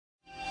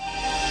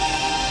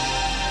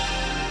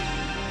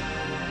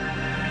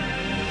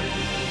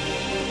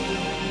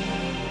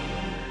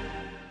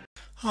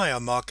Hi,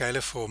 I'm Mark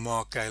Gaylor for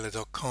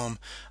markgaylor.com.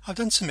 I've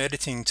done some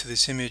editing to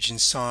this image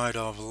inside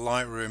of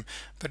Lightroom,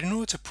 but in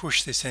order to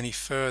push this any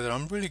further,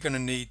 I'm really going to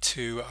need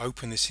to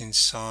open this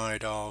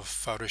inside of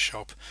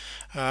Photoshop.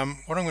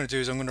 What I'm going to do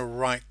is I'm going to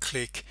right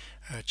click,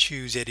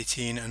 choose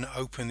editing and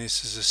open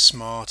this as a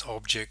smart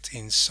object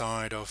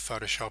inside of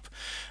Photoshop.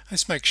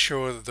 Let's make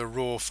sure that the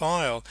raw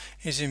file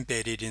is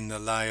embedded in the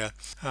layer.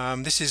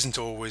 This isn't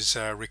always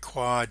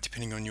required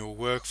depending on your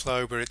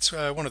workflow, but it's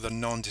one of the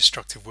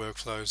non-destructive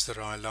workflows that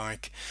I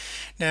like.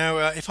 Now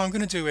if I'm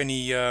going to do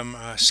any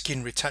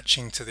skin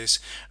retouching to this,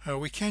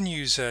 we can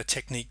use a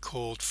technique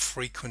called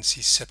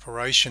frequency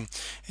separation.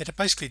 It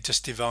basically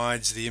just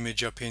divides the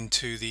image up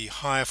into the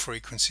higher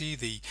frequency,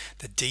 the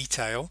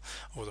detail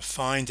or the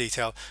fine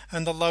detail,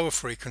 and the lower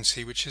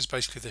frequency, which is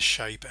basically the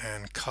shape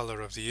and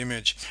color of the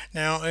image.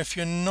 Now if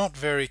you're not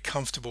very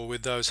comfortable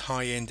with those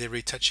high-end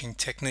retouching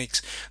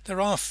techniques, there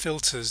are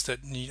filters that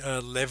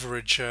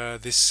leverage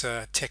this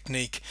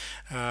technique,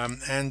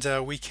 and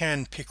we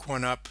can pick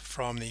one up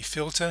from the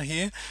filter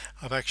here.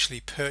 I've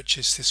actually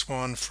purchased this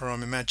one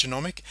from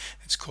Imaginomic.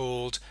 It's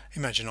called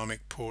Imaginomic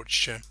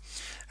Portraiture.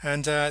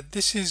 And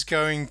this is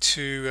going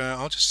to,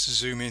 I'll just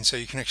zoom in so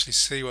you can actually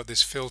see what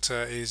this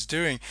filter is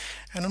doing.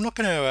 And I'm not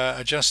going to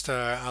adjust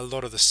a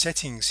lot of the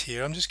settings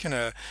here. I'm just going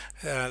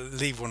to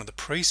leave one of the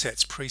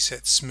presets,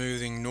 preset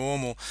smoothing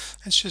normal.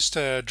 Let's just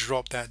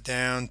drop that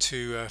down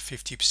to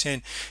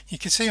 50%. You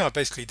can see I've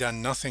basically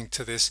done nothing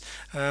to this,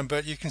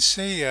 but you can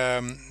see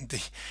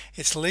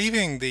it's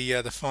leaving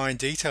the fine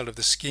detail of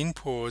the skin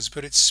pores,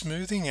 but it's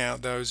smoothing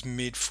out those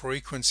mid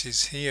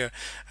frequencies here,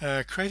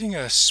 creating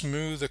a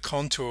smoother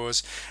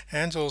contours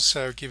and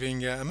also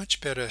giving a much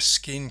better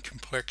skin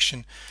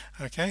complexion.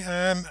 Okay,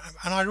 and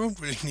I don't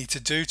really need to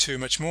do too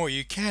much more.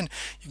 You can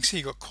see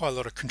you've got quite a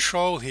lot of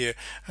control here,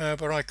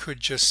 but I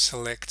could just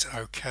select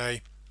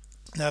OK.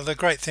 Now the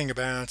great thing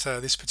about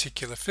this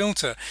particular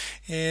filter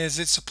is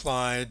it's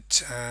applied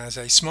as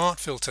a smart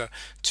filter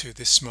to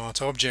this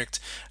smart object,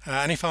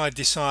 and if I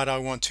decide I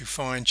want to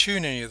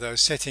fine-tune any of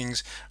those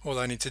settings, all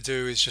I need to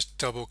do is just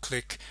double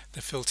click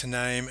the filter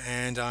name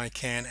and I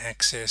can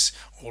access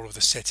all of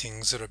the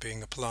settings that are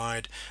being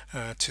applied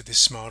to this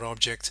smart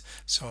object.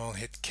 So I'll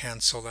hit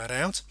cancel that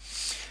out.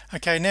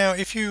 Okay, now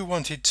if you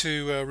wanted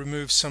to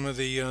remove some of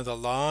the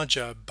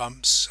larger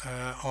bumps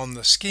on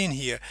the skin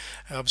here,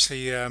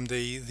 obviously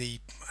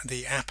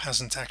the app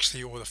hasn't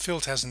actually, or the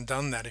filter hasn't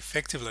done that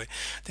effectively,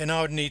 then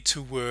I would need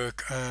to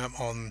work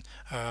on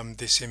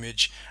this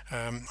image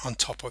on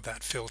top of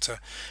that filter.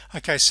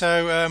 Okay,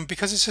 so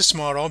because it's a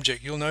smart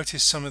object, you'll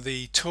notice some of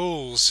the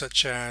tools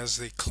such as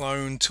the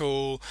clone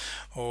tool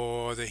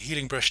or the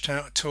healing brush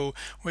tool,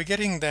 we're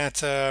getting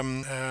that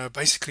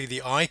basically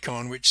the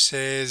icon which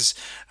says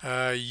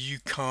you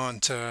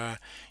can't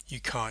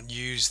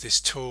use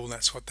this tool.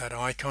 That's what that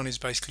icon is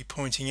basically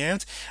pointing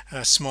out.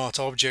 Smart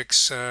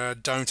objects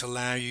don't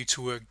allow you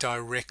to work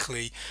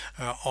directly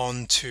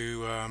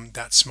onto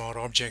that smart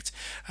object.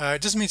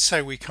 It doesn't mean to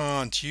say we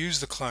can't use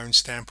the clone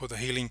stamp or the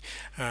healing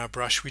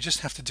brush. We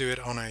just have to do it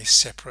on a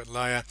separate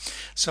layer.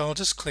 So I'll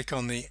just click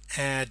on the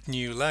add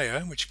new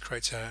layer, which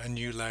creates a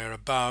new layer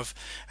above,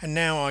 and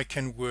now I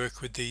can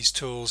work with these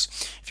tools.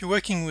 If you're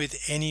working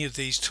with any of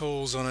these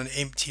tools on an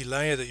empty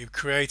layer that you've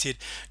created,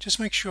 just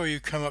make sure you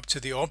come up to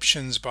the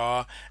options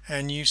bar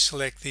and you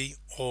select the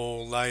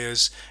all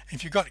layers.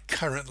 If you've got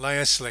current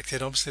layer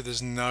selected, obviously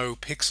there's no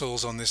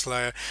pixels on this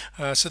layer,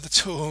 so the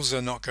tools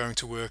are not going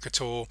to work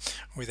at all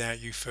without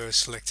you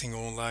first selecting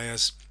all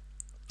layers.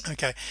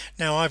 Okay,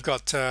 now I've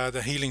got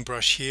the healing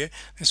brush here.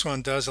 This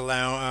one does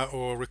allow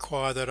or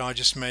require that I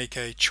just make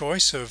a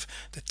choice of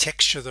the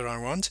texture that I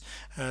want,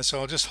 so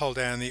I'll just hold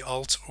down the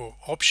Alt or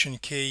Option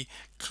key,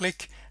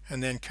 click,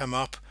 and then come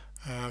up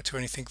to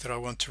anything that I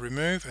want to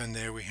remove, and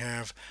there we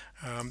have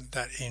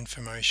that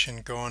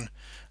information gone.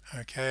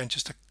 Okay, and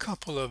just a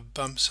couple of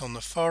bumps on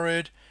the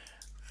forehead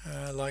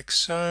like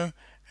so,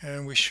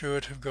 and we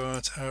should have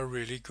got a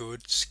really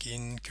good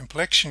skin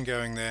complexion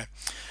going there.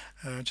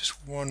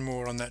 Just one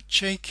more on that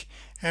cheek,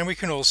 and we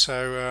can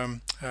also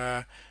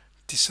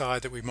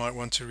decide that we might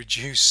want to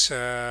reduce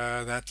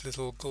that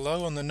little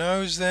glow on the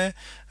nose there.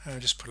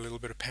 Just put a little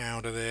bit of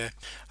powder there.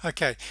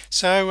 Okay,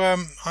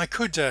 so I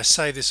could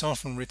save this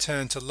off and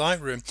return to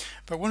Lightroom,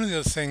 but one of the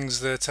other things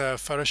that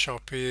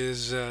Photoshop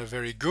is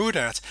very good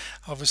at,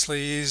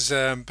 obviously, is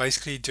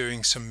basically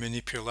doing some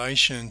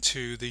manipulation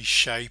to the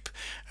shape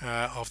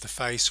of the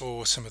face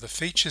or some of the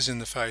features in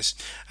the face.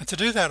 And to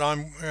do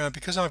that,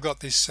 because I've got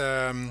this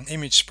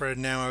image spread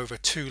now over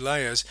 2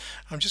 layers,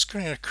 I'm just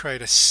going to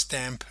create a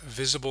stamp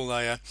visible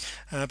layer.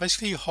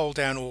 Basically, you hold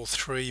down all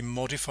 3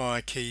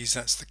 modifier keys.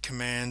 That's the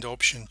Command,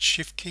 Option, and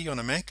Shift key on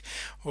a Mac,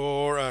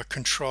 or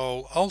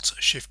Control Alt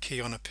Shift key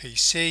on a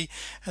PC,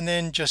 and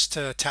then just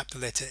tap the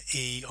letter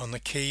E on the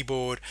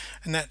keyboard,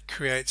 and that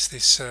creates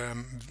this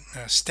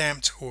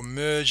stamped or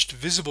merged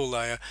visible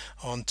layer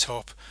on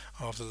top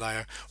of the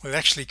layer. Well, it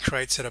actually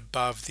creates it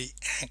above the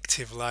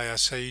active layer,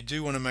 so you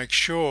do want to make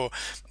sure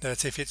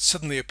that if it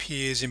suddenly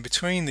appears in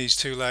between these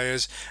two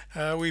layers,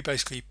 we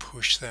basically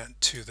push that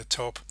to the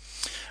top.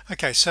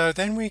 Okay, so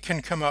then we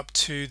can come up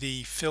to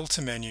the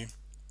filter menu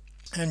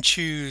and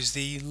choose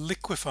the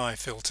liquify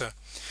filter.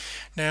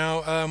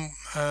 Now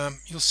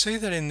you'll see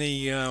that in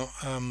the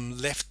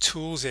left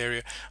tools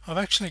area I've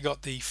actually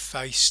got the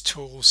face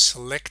tool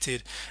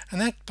selected,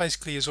 and that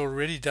basically has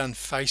already done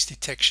face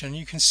detection.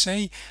 You can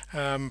see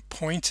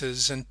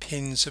pointers and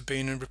pins have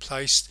been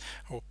replaced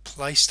or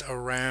placed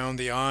around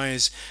the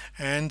eyes,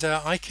 and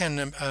I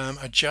can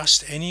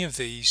adjust any of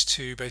these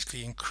to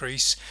basically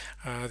increase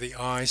the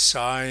eye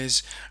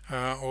size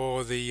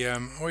or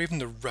even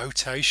the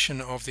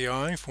rotation of the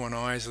eye if one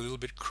eye is a little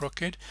bit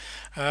crooked.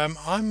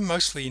 I'm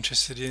mostly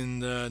interested in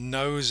the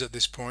nose at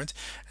this point.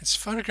 It's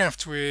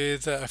photographed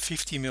with a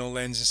 50mm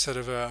lens instead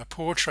of a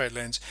portrait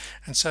lens,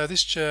 and so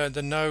this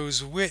the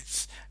nose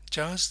width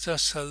just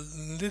a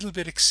little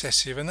bit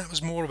excessive, and that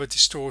was more of a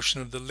distortion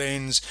of the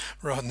lens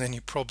rather than any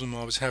problem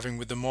I was having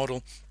with the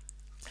model.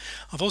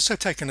 I've also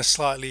taken a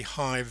slightly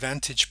high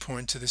vantage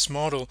point to this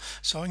model,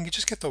 so I can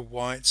just get the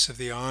whites of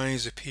the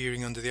eyes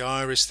appearing under the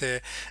iris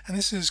there, and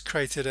this has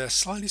created a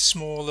slightly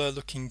smaller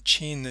looking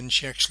chin than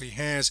she actually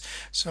has.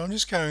 So I'm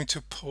just going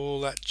to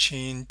pull that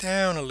chin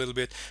down a little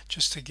bit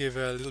just to give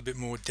a little bit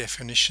more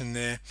definition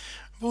there.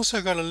 I've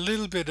also got a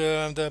little bit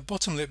of the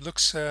bottom lip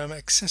looks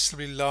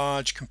excessively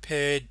large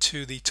compared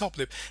to the top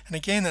lip, and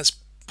again that's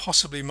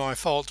possibly my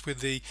fault with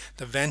the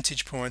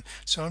vantage point,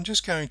 so I'm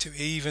just going to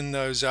even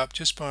those up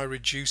just by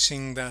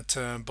reducing that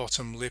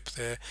bottom lip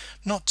there.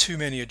 Not too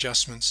many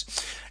adjustments.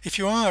 If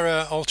you are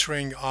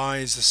altering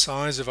eyes, the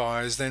size of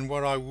eyes, then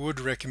what I would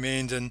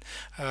recommend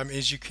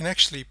is you can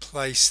actually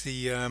place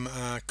the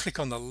click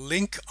on the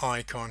link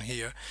icon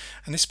here,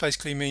 and this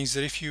basically means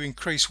that if you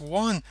increase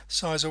one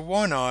size of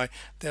one eye,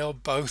 they'll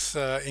both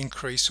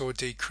increase or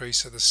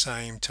decrease at the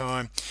same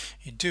time.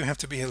 You do have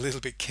to be a little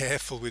bit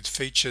careful with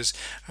features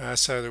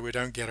so that we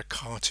don't get a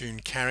cartoon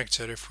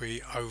character if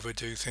we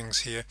overdo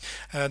things here.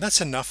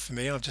 That's enough for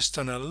me. I've just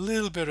done a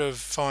little bit of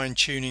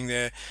fine-tuning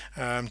there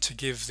to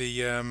give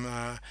the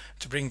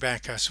to bring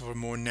back a sort of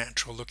more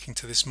natural looking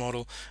to this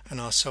model,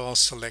 and so I'll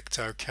select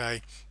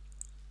OK.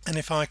 And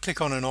if I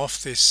click on and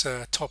off this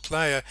top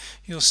layer,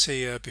 you'll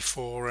see a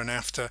before and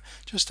after.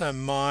 Just a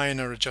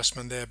minor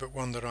adjustment there, but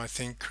one that I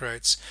think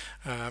creates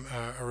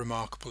a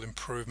remarkable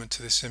improvement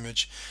to this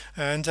image.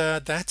 And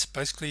that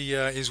basically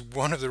is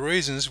one of the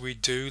reasons we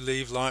do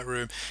leave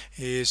Lightroom,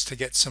 is to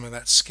get some of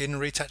that skin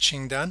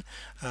retouching done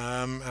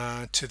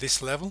to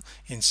this level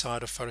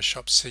inside of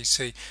Photoshop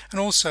CC, and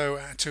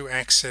also to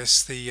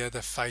access the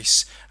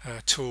face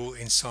tool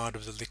inside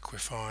of the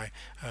liquify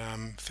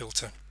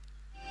filter.